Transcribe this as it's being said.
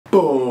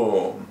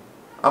Boom!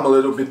 I'm a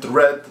little bit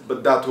red,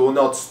 but that will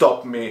not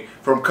stop me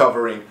from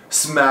covering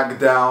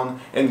SmackDown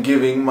and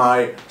giving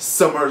my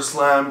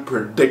SummerSlam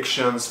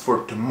predictions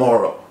for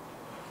tomorrow.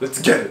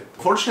 Let's get it!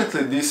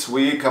 Fortunately this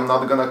week I'm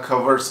not gonna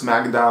cover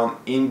SmackDown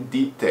in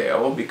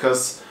detail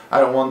because I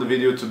don't want the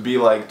video to be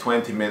like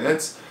 20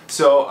 minutes.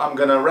 So I'm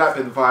gonna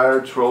rapid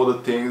fire through the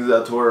things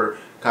that were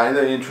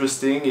kinda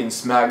interesting in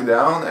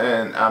SmackDown,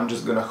 and I'm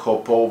just gonna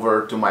hop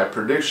over to my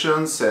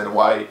predictions and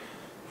why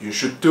you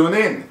should tune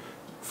in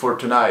for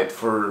tonight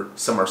for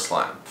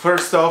SummerSlam.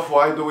 First off,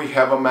 why do we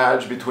have a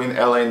match between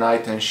LA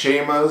Knight and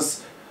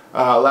Sheamus?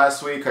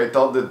 Last week I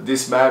thought that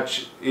this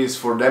match is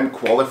for them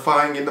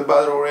qualifying in the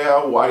Battle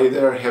Royale. Why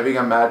they're having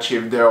a match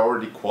if they're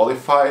already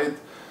qualified?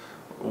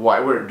 Why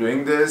we're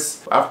doing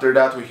this? After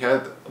that we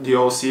had the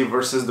OC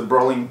versus the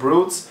Brawling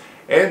Brutes,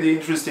 and the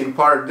interesting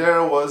part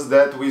there was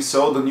that we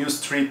saw the new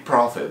Street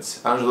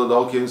Profits. Angelo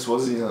Dawkins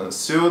was in a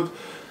suit.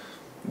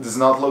 Does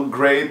not look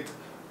great.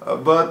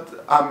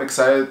 But I'm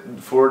excited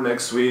for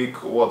next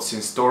week, what's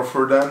in store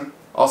for them.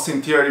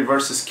 Austin Theory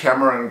versus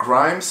Cameron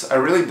Grimes. I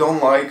really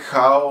don't like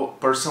how a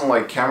person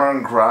like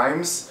Cameron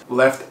Grimes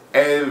left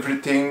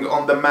everything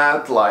on the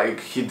mat.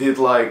 Like, he did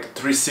like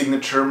 3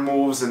 signature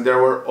moves and they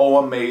were all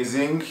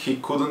amazing. He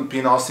couldn't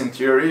pin Austin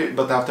Theory,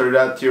 but after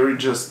that Theory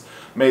just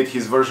made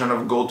his version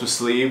of go to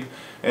sleep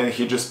and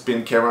he just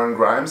pinned Cameron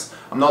Grimes.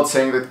 I'm not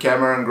saying that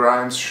Cameron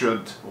Grimes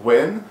should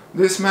win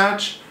this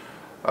match,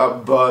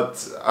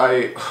 but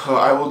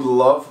I would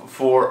love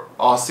for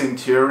Austin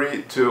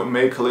Theory to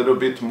make a little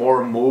bit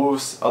more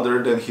moves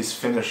other than his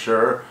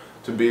finisher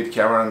to beat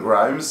Cameron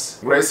Grimes.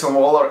 Grayson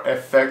Waller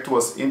effect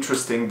was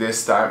interesting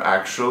this time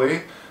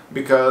actually,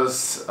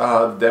 because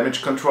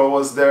damage control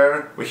was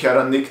there. We had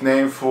a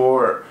nickname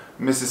for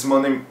Mrs.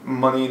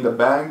 Money in the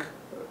Bank.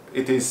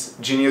 It is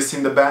Genius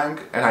in the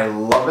Bank, and I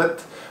love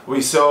it.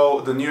 We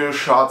saw the new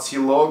Shotzi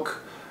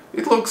look.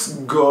 It looks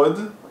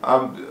good.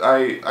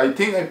 I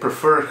think I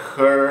prefer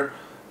her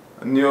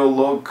new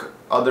look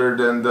other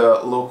than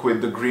the look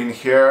with the green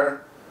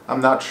hair. I'm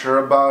not sure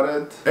about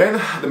it.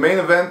 And the main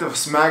event of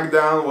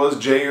SmackDown was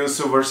Jey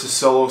Uso versus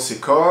Solo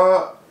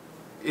Sikoa.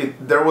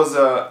 There was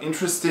a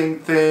interesting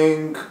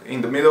thing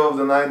in the middle of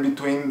the night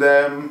between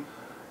them,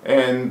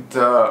 and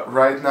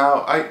right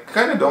now I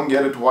kind of don't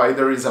get it why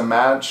there is a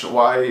match,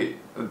 why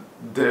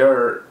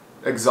they're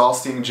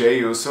exhausting Jey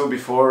Uso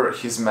before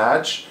his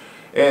match.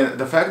 And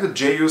the fact that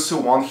Jey Uso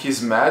won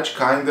his match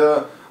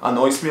kinda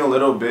annoys me a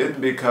little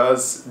bit,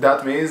 because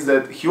that means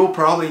that he will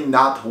probably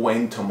not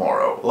win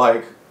tomorrow.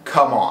 Like,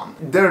 come on.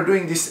 They're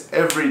doing this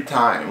every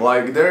time.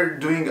 Like, they're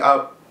doing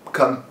a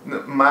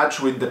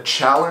match with the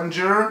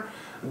challenger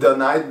the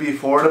night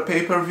before the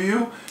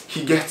pay-per-view.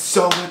 He gets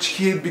so much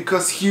heat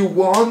because he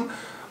won,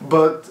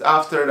 but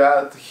after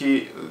that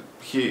he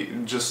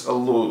just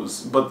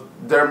lose. But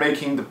they're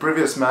making the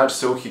previous match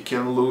so he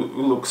can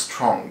look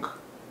strong.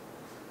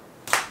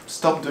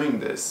 Stop doing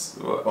this.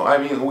 I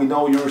mean, we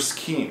know your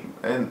scheme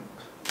and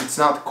it's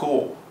not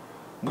cool.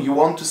 We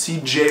want to see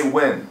Jey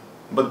win,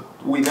 but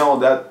we know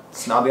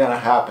that's not gonna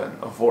happen,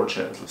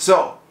 unfortunately.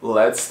 So,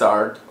 let's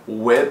start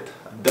with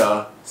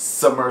the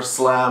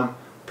SummerSlam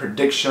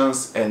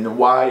predictions and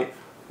why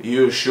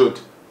you should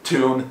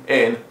tune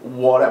in.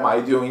 What am I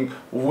doing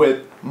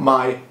with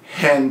my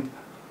hand?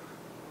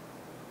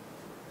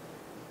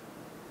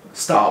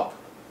 Stop.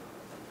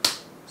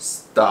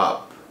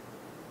 Stop.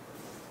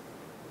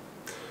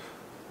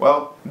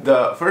 Well,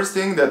 the first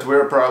thing that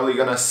we're probably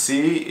gonna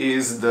see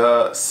is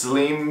the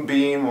Slim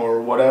Beam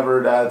or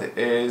whatever that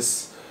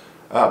is,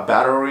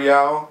 Battle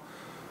Royale.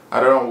 I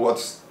don't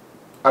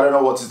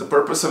know what is the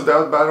purpose of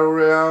that Battle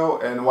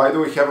Royale, and why do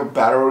we have a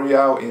Battle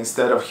Royale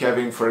instead of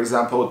having, for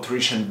example,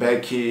 Trish and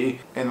Becky,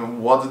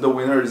 and what the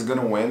winner is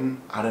gonna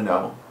win? I don't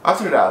know.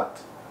 After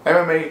that,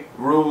 MMA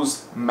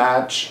rules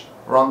match,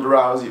 Ronda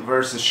Rousey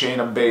versus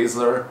Shayna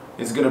Baszler.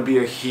 It's gonna be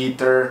a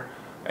heater.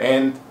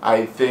 And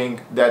I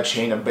think that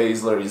Shayna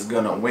Baszler is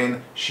gonna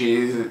win.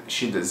 She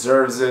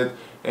deserves it,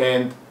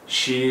 and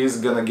she is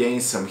gonna gain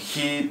some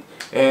heat,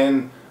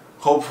 and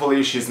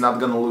hopefully she's not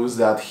gonna lose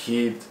that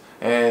heat,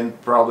 and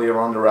probably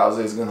Ronda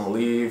Rousey is gonna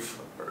leave.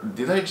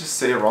 Did I just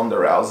say Ronda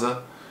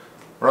Rousey?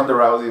 Ronda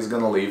Rousey is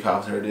gonna leave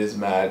after this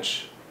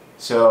match,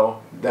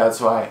 so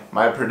that's why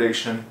my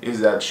prediction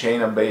is that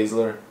Shayna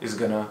Baszler is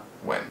gonna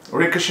win.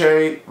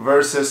 Ricochet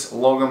versus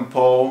Logan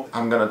Paul.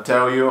 I'm gonna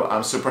tell you,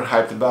 I'm super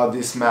hyped about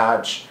this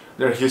match.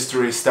 Their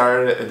history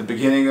started at the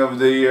beginning of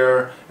the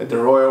year at the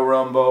Royal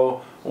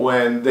Rumble,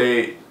 when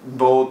they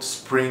both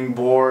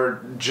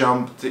springboard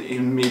jumped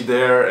in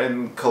midair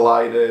and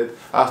collided.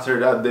 After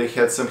that they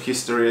had some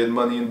history at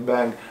Money in the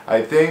Bank.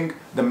 I think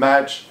the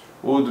match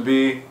would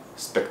be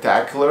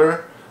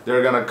spectacular.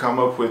 They're gonna come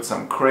up with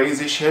some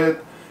crazy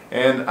shit,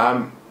 and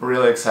I'm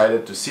really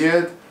excited to see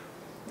it.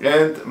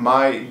 And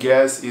my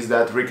guess is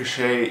that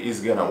Ricochet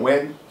is gonna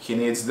win. He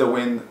needs the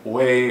win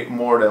way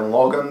more than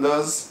Logan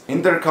does.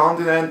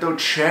 Intercontinental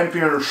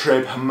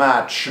Championship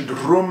match.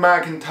 Drew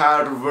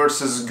McIntyre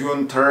versus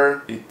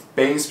Gunther. It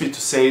pains me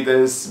to say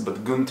this,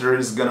 but Gunther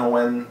is gonna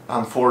win,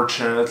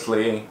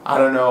 unfortunately. I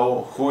don't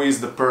know who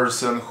is the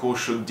person who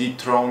should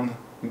dethrone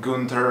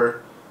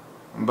Gunther,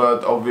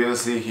 but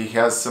obviously he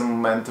has some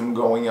momentum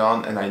going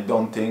on, and I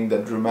don't think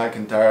that Drew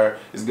McIntyre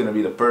is gonna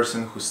be the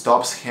person who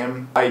stops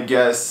him. I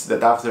guess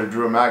that after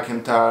Drew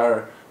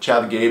McIntyre,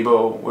 Chad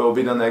Gable will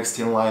be the next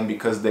in line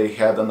because they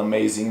had an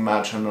amazing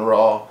match on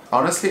Raw.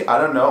 Honestly, I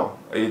don't know.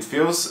 It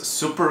feels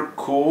super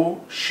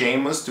cool,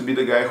 Sheamus, to be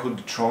the guy who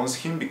dethrones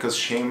him, because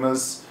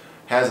Sheamus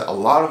has a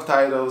lot of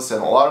titles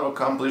and a lot of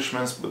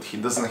accomplishments, but he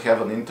doesn't have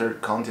an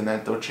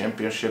Intercontinental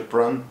Championship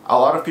run. A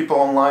lot of people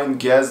online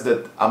guess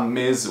that a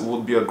Miz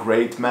would be a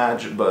great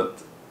match,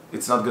 but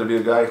it's not gonna be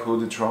the guy who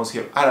dethrones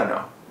him. I don't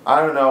know. I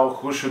don't know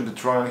who should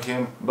dethrone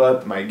him,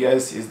 but my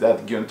guess is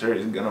that Gunther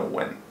is gonna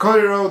win.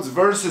 Cody Rhodes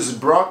versus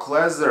Brock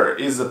Lesnar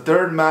is the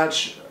third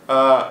match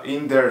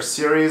in their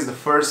series. The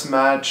first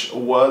match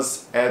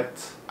was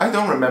at... I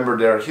don't remember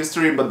their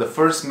history, but the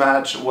first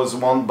match was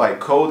won by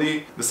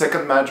Cody. The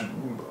second match,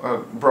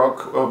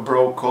 Brock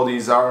broke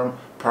Cody's arm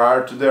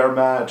prior to their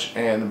match,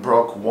 and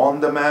Brock won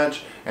the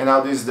match, and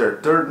now this is their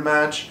third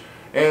match.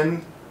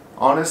 And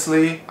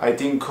honestly, I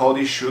think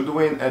Cody should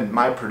win, and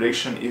my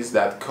prediction is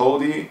that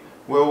Cody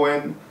will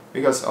win,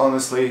 because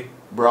honestly,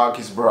 Brock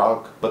is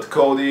Brock, but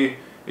Cody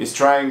is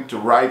trying to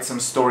write some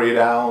story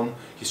down,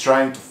 he's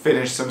trying to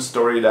finish some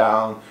story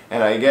down,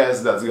 and I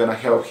guess that's gonna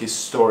help his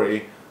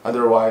story.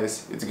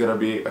 Otherwise, it's gonna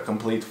be a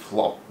complete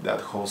flop,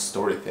 that whole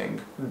story thing.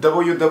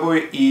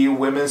 WWE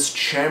Women's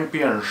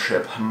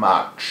Championship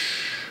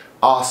match.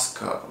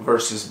 Asuka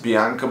versus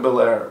Bianca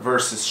Belair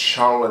versus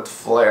Charlotte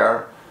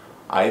Flair.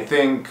 I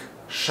think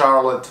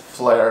Charlotte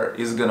Flair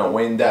is gonna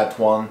win that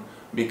one,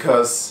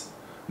 because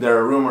there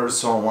are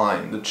rumors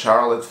online that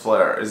Charlotte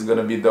Flair is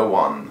gonna be the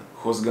one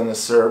who's gonna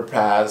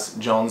surpass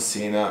John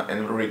Cena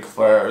and Ric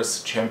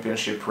Flair's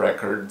championship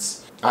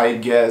records. I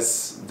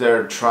guess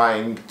they're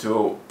trying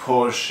to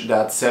push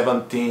that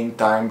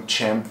 17-time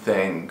champ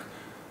thing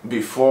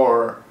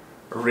before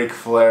Ric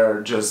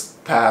Flair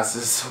just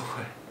passes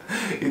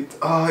away.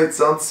 It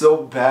sounds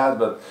so bad,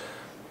 but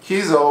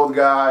he's an old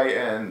guy,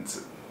 and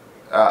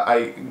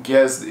I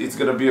guess it's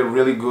gonna be a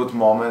really good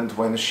moment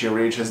when she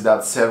reaches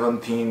that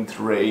 17th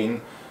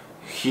reign.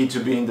 He to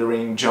be in the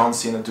ring, John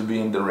Cena to be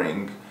in the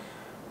ring,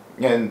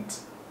 and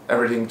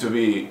everything to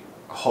be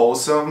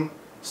wholesome.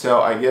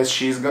 So I guess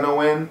she's gonna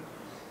win.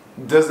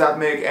 Does that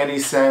make any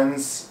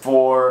sense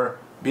for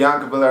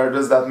Bianca Belair?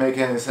 Does that make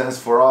any sense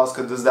for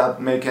Asuka? Does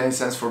that make any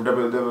sense for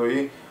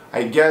WWE?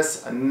 I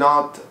guess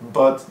not,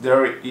 but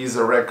there is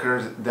a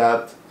record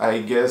that I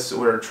guess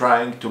we're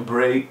trying to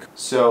break.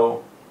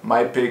 So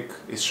my pick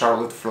is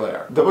Charlotte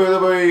Flair.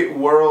 WWE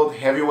World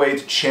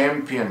Heavyweight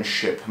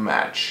Championship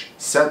match.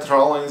 Seth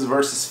Rollins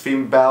versus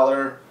Finn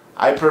Bálor.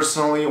 I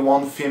personally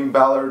want Finn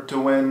Bálor to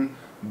win,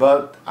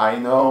 but I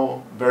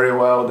know very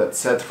well that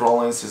Seth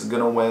Rollins is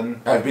gonna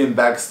win. I've been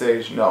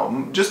backstage.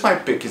 No, just my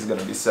pick is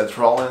gonna be Seth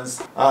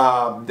Rollins.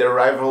 Their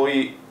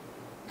rivalry,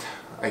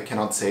 I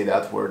cannot say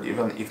that word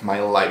even if my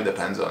life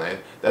depends on it.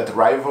 That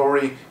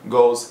rivalry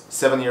goes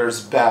 7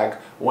 years back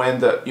when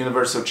the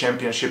Universal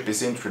Championship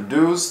is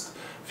introduced.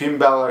 Finn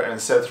Bálor and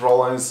Seth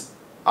Rollins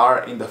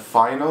are in the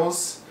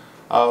finals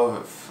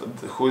of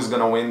who is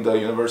gonna win the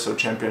Universal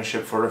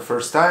Championship for the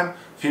first time.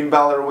 Finn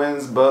Bálor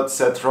wins, but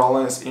Seth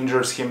Rollins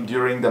injures him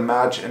during the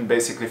match, and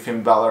basically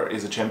Finn Bálor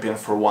is a champion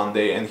for one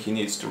day and he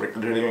needs to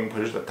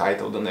relinquish the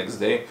title the next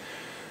day.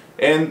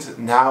 And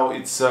now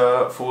it's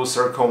a full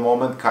circle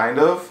moment, kind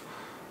of.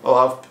 A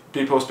lot of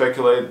people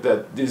speculate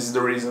that this is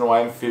the reason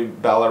why Finn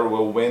Bálor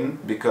will win,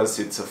 because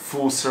it's a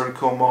full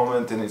circle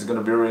moment and it's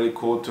gonna be really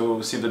cool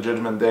to see the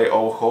Judgment Day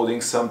all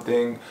holding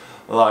something,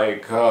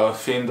 like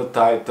Finn the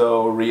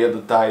title, Rhea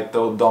the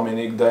title,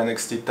 Dominic the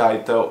NXT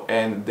title,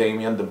 and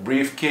Damian the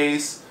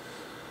briefcase.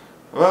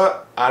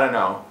 Well, I don't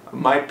know.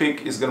 My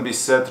pick is gonna be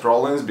Seth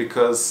Rollins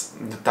because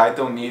the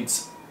title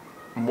needs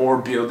more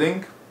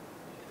building.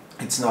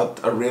 It's not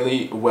a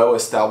really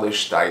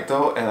well-established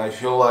title, and I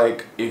feel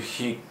like if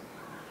he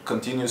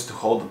continues to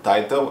hold the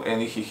title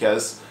and he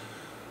has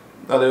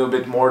a little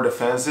bit more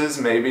defenses,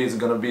 maybe it's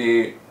gonna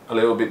be a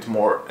little bit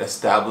more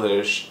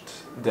established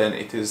than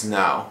it is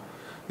now.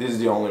 This is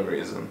the only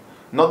reason.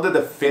 Not that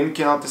the Finn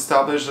cannot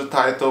establish the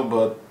title,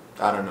 but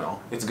I don't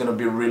know, it's gonna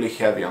be really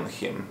heavy on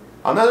him.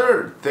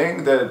 Another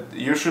thing that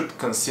you should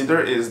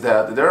consider is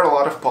that there are a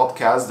lot of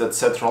podcasts that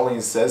Seth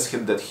Rollins says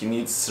that he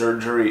needs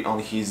surgery on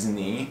his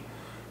knee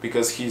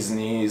because his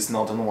knee is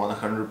not on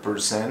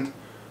 100%.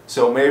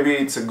 So maybe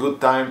it's a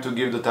good time to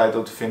give the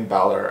title to Finn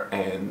Bálor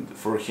and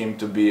for him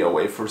to be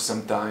away for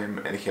some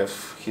time and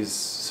have his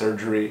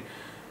surgery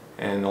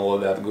and all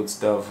of that good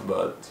stuff,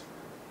 but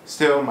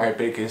still my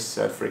pick is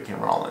Seth freaking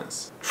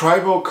Rollins.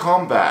 Tribal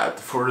Combat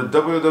for the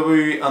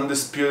WWE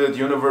Undisputed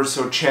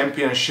Universal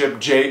Championship,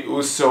 Jey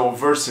Uso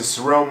versus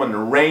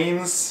Roman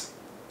Reigns,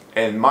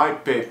 and my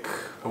pick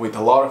with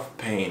a lot of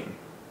pain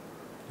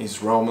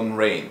is Roman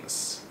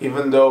Reigns.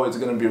 Even though it's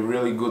gonna be a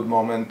really good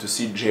moment to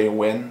see Jey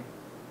win,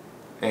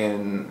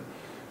 and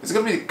it's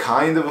gonna be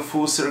kind of a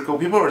full circle.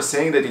 People are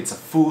saying that it's a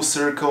full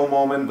circle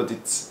moment, but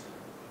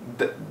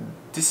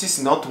this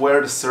is not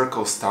where the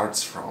circle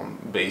starts from,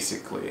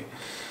 basically.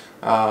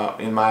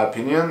 In my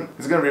opinion,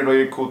 it's gonna be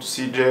really cool to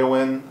see Jey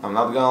win. I'm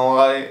not gonna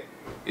lie,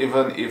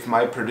 even if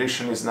my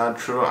prediction is not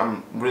true,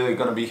 I'm really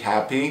gonna be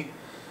happy.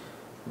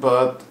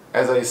 But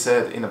as I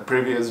said in a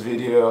previous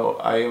video,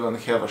 I even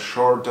have a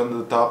short on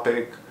the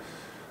topic.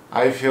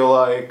 I feel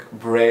like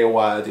Bray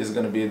Wyatt is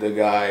gonna be the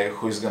guy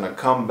who is gonna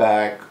come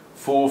back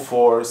full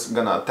force,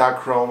 gonna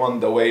attack Roman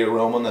the way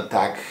Roman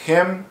attacked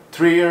him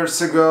 3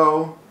 years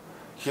ago.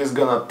 He's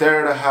gonna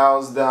tear the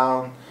house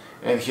down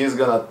and he's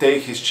gonna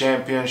take his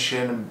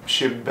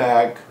championship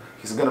back.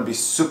 He's gonna be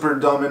super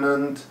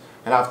dominant,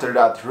 and after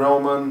that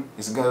Roman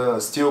is gonna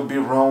still be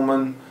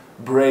Roman.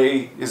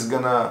 Bray is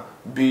gonna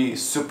be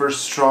super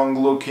strong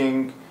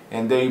looking,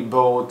 and they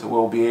both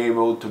will be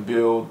able to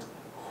build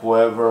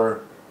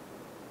whoever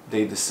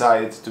they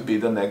decide to be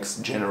the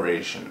next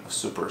generation of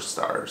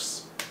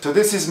superstars. So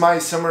this is my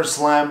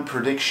SummerSlam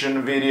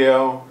prediction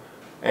video,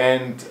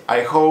 and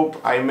I hope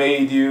I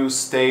made you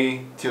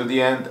stay till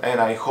the end,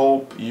 and I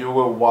hope you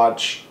will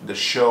watch the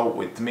show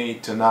with me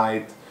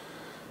tonight.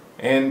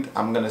 And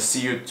I'm gonna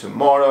see you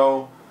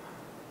tomorrow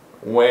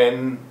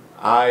when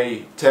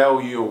I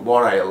tell you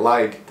what I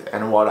liked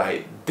and what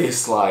I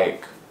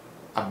dislike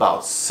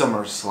about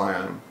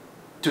SummerSlam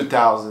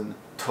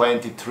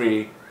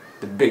 2023,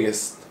 the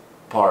biggest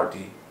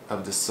party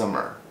of the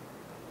summer.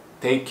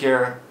 Take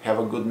care, have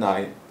a good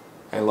night,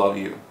 I love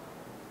you,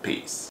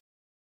 peace.